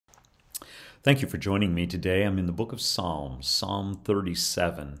Thank you for joining me today. I'm in the book of Psalms, Psalm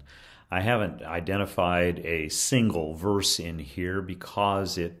 37. I haven't identified a single verse in here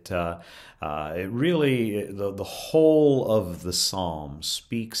because it really, the whole of the psalm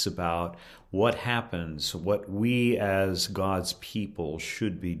speaks about what happens, what we as God's people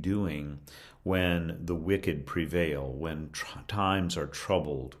should be doing when the wicked prevail, when times are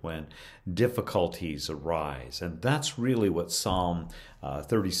troubled, when difficulties arise. And that's really what Psalm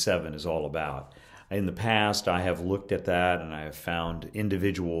 37 is all about. In the past, I have looked at that and I have found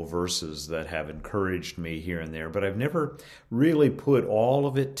individual verses that have encouraged me here and there, but I've never really put all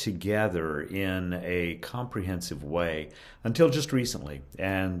of it together in a comprehensive way until just recently.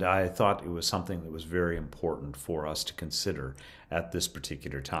 And I thought it was something that was very important for us to consider at this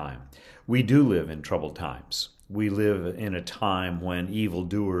particular time. We do live in troubled times. We live in a time when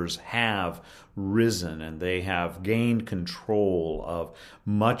evildoers have risen and they have gained control of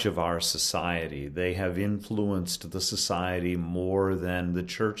much of our society. They have influenced the society more than the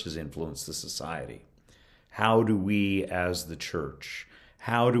church has influenced the society. How do we as the church,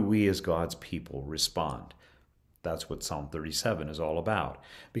 how do we as God's people respond? That's what Psalm 37 is all about.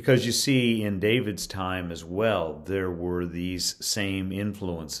 Because you see, in David's time as well, there were these same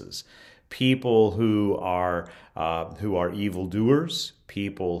influences. People who are evildoers,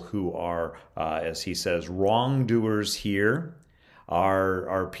 people who are, as he says, wrongdoers here,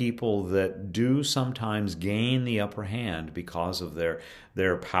 are people that do sometimes gain the upper hand because of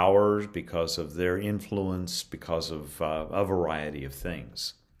their powers, because of their influence, because of a variety of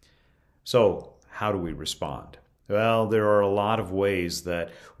things. So, how do we respond? Well, there are a lot of ways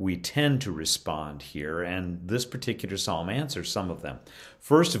that we tend to respond here, and this particular psalm answers some of them.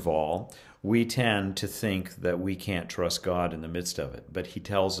 First of all, we tend to think that we can't trust God in the midst of it, but he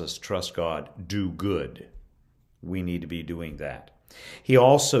tells us, trust God, do good. We need to be doing that. He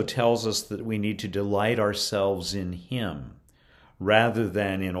also tells us that we need to delight ourselves in him, rather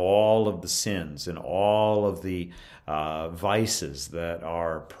than in all of the sins and all of the vices that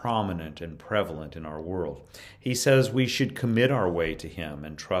are prominent and prevalent in our world. He says we should commit our way to him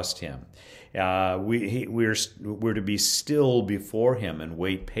and trust him. We're to be still before him and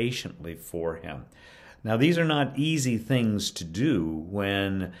wait patiently for him. Now, these are not easy things to do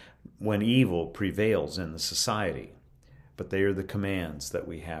when evil prevails in the society, but they are the commands that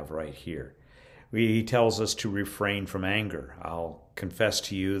we have right here. He tells us to refrain from anger. I'll confess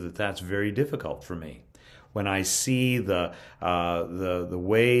to you that that's very difficult for me. When I see the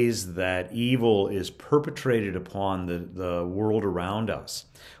ways that evil is perpetrated upon the world around us,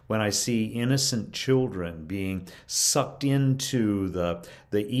 when I see innocent children being sucked into the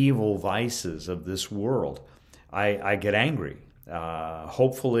evil vices of this world, I get angry.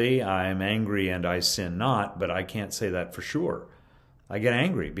 Hopefully I'm angry and I sin not, but I can't say that for sure. I get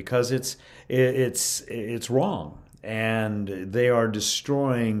angry because it's wrong, and they are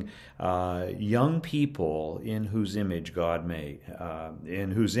destroying young people in whose image God made,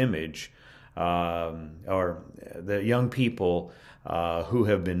 in whose image, or the young people who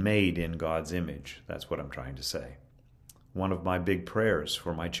have been made in God's image. That's what I'm trying to say. One of my big prayers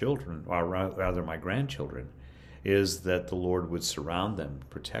for my children, or rather my grandchildren, is that the Lord would surround them,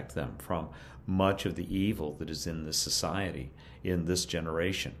 protect them from much of the evil that is in this society, in this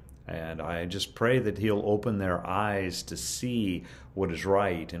generation. And I just pray that he'll open their eyes to see what is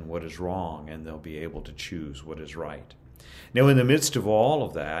right and what is wrong, and they'll be able to choose what is right. Now, in the midst of all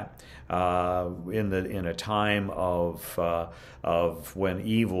of that, in a time of when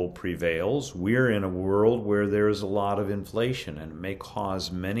evil prevails, we're in a world where there is a lot of inflation, and it may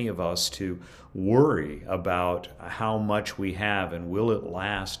cause many of us to worry about how much we have and will it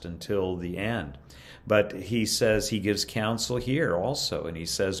last until the end. But he says, he gives counsel here also, and he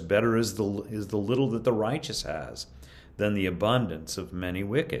says, better is the little that the righteous has than the abundance of many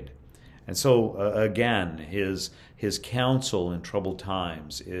wicked. And so, again, his counsel in troubled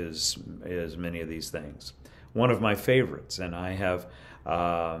times is many of these things. One of my favorites, and I have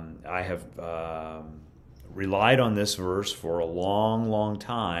relied on this verse for a long, long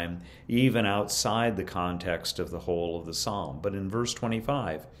time, even outside the context of the whole of the psalm. But in verse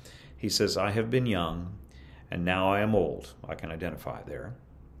 25, he says, I have been young, and now I am old. I can identify there.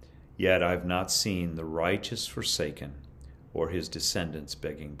 Yet I've not seen the righteous forsaken, or his descendants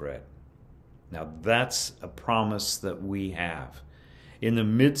begging bread. Now that's a promise that we have. In the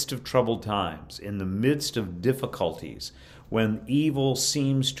midst of troubled times, in the midst of difficulties, when evil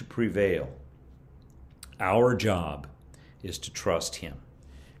seems to prevail, our job is to trust him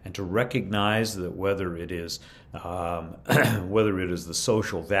and to recognize that whether it is whether it is the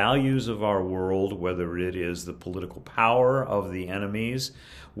social values of our world, whether it is the political power of the enemies,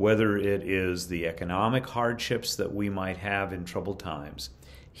 whether it is the economic hardships that we might have in troubled times.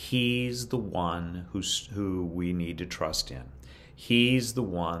 He's the one who we need to trust in. He's the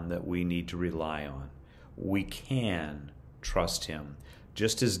one that we need to rely on. We can trust him,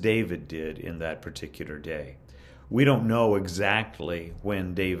 just as David did in that particular day. We don't know exactly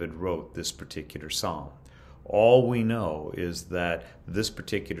when David wrote this particular psalm. All we know is that this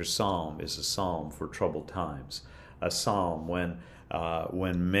particular psalm is a psalm for troubled times, a psalm when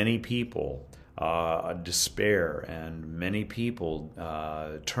many people despair and many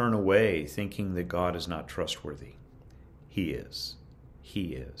people turn away thinking that God is not trustworthy. He is.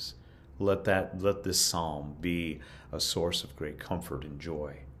 He is. Let this psalm be a source of great comfort and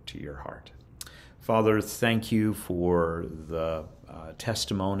joy to your heart. Father, thank you for the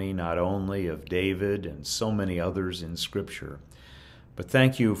testimony not only of David and so many others in Scripture, but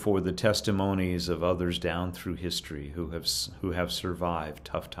thank you for the testimonies of others down through history who have survived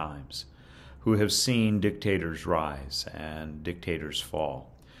tough times, who have seen dictators rise and dictators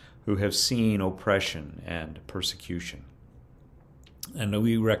fall, who have seen oppression and persecution. And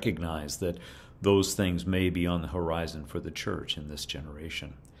we recognize that those things may be on the horizon for the church in this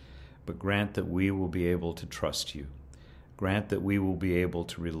generation. But grant that we will be able to trust you. Grant that we will be able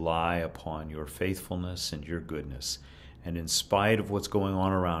to rely upon your faithfulness and your goodness. And in spite of what's going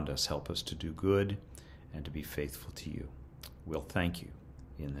on around us, help us to do good and to be faithful to you. We'll thank you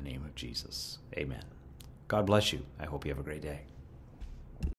in the name of Jesus. Amen. God bless you. I hope you have a great day.